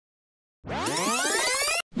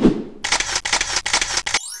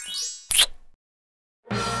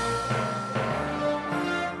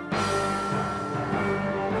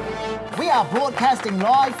are broadcasting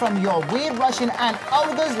live from your Weird Russian and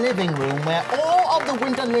Olga's living room, where all of the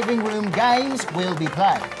winter living room games will be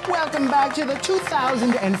played. Welcome back to the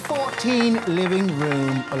 2014 Living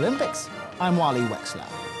Room Olympics. I'm Wally Wexler.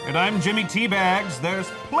 And I'm Jimmy Teabags. There's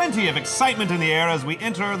plenty of excitement in the air as we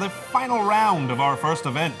enter the final round of our first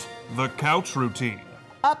event, the couch routine.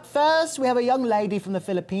 Up first, we have a young lady from the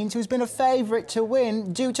Philippines who's been a favourite to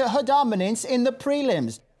win due to her dominance in the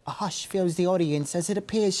prelims. A hush fills the audience as it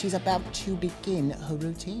appears she's about to begin her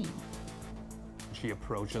routine. She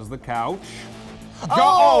approaches the couch.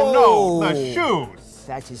 Oh no, the shoes!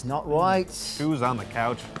 That is not right. Shoes on the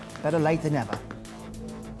couch. Better late than never.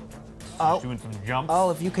 She's doing some jumps. Oh,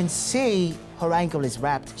 if you can see, her ankle is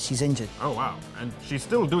wrapped. She's injured. Oh wow, and she's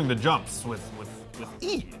still doing the jumps with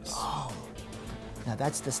ease. Oh, now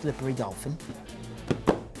that's the slippery dolphin.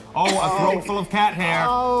 Oh, a throat full of cat hair.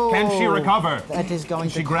 Oh, can she recover? That is going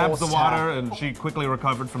to She grabs the cost water her. and she quickly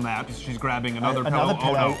recovered from that. She's grabbing another pillow. Another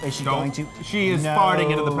pillow. Oh, no. Is she Don't. going to? She is No,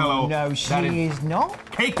 farting into the pillow. No, she That is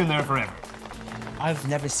not. Caked in there forever. I've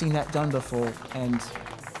never seen that done before, and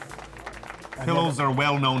Pillows are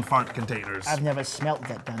well-known fart containers. I've never smelt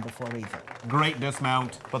that done before either. Great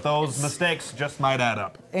dismount, but those mistakes just might add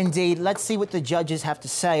up. Indeed. Let's see what the judges have to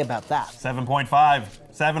say about that. 7.5,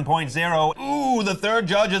 7.0. Ooh, the third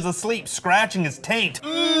judge is asleep, scratching his taint.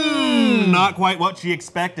 Not quite what she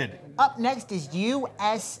expected. Up next is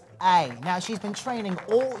USA. Now, she's been training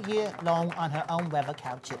all year long on her own leather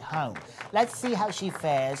couch at home. Let's see how she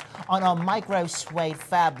fares on our micro suede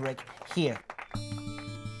fabric here.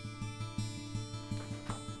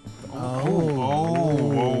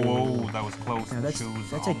 Whoa, that was close. Now that's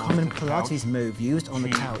Shoes a almost common to the couch. Pilates move used on the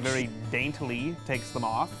She couch. very daintily takes them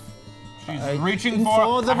off. She's Uh, reaching for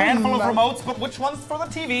for the a handful of remote. remotes, but which one's for the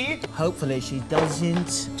TV? Hopefully she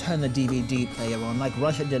doesn't turn the DVD player on like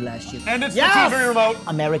Russia did last year. And it's Yes! the TV remote.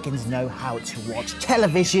 Americans know how to watch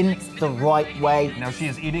television the right way. Now she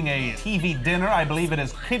is eating a TV dinner. I believe it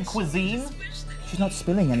is kid cuisine. She's not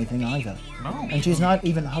spilling anything either. No. And she's not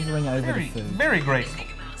even hovering over Very, the food. very graceful.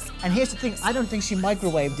 And here's the thing, I don't think she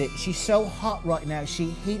microwaved it. She's so hot right now,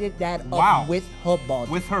 she heated that Wow. up with her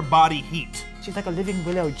body. With her body heat. She's like a living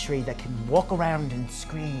willow tree that can walk around and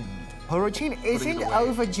scream. Her routine isn't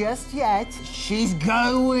over just yet. She's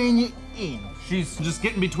going in. She's just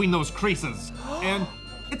getting between those creases. And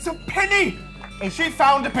it's a penny! She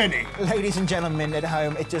found a penny. Ladies and gentlemen at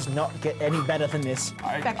home, it does not get any better than this.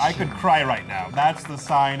 I could cry right now. That's the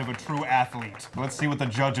sign of a true athlete. Let's see what the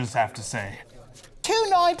judges have to say. 2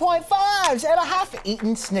 9.5s and a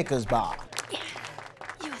half-eaten Snickers bar. Yeah,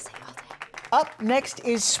 USA all day. Up next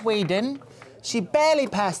is Sweden. She barely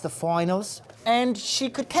passed the finals, and she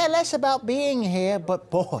could care less about being here,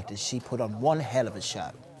 but boy, does she put on one hell of a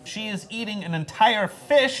show. She is eating an entire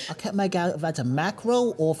fish. I can't make out if that's a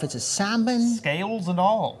mackerel or if it's a salmon. Scales and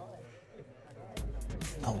all.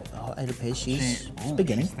 Oh, it appears she's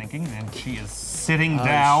beginning. She's thinking, and she is sitting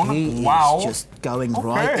down. She Wow. is just going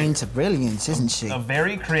right into brilliance, isn't she? A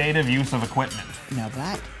very creative use of equipment. Now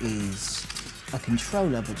that is a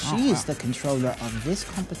controller, but she is the controller of this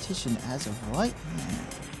competition as of right now.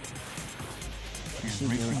 She's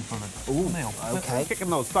reaching for the nail. Okay. Kicking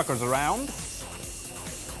those suckers around.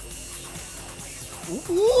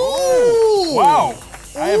 Ooh! Wow.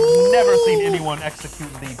 I have never seen anyone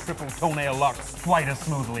execute the triple toenail lux quite as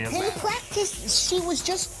smoothly as In that. practice, she was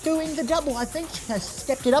just doing the double. I think she has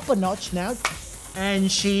stepped it up a notch now.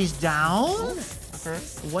 And she's down. Okay.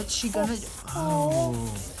 What's she gonna do?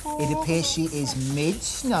 Oh. It appears she is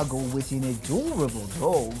mid-snuggle with an adorable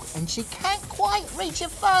dog, and she can't quite reach her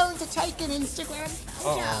phone to take an Instagram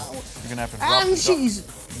photo. You're gonna have to drop And the she's...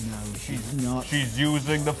 No, she's not. She's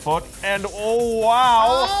using the foot, and oh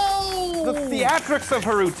wow! Oh! The theatrics of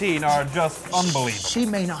her routine are just unbelievable. She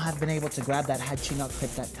may not have been able to grab that had she not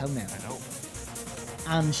clipped that toenail. I know.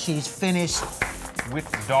 And she's finished. With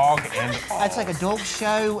dog and That's like a dog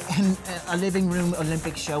show and a living room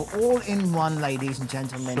Olympic show, all in one, ladies and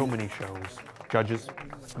gentlemen. so many shows. Judges,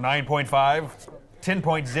 9.5,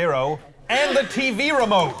 10.0, and the TV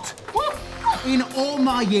remote. In all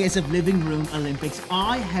my years of living room Olympics,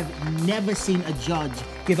 I have never seen a judge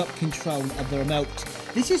give up control of the remote.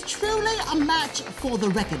 This is truly a match for the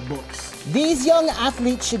record books. These young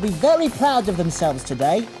athletes should be very proud of themselves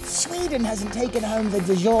today. Sweden hasn't taken home the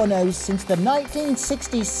DiGiorno since the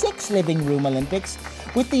 1966 Living Room Olympics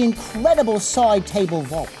with the incredible side table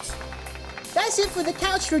vault. That's it for the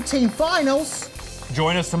couch routine finals.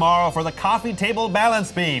 Join us tomorrow for the coffee table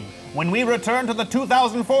balance beam when we return to the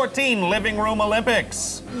 2014 Living Room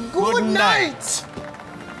Olympics. Good night.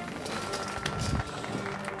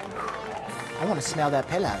 I want to smell that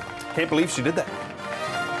pillow. Can't believe she did that.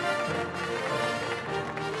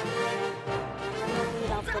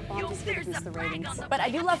 it's going to boost the ratings. But I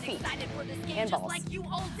do love feet and balls.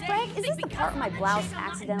 Frank, is this the part where my blouse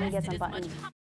accidentally gets unbuttoned?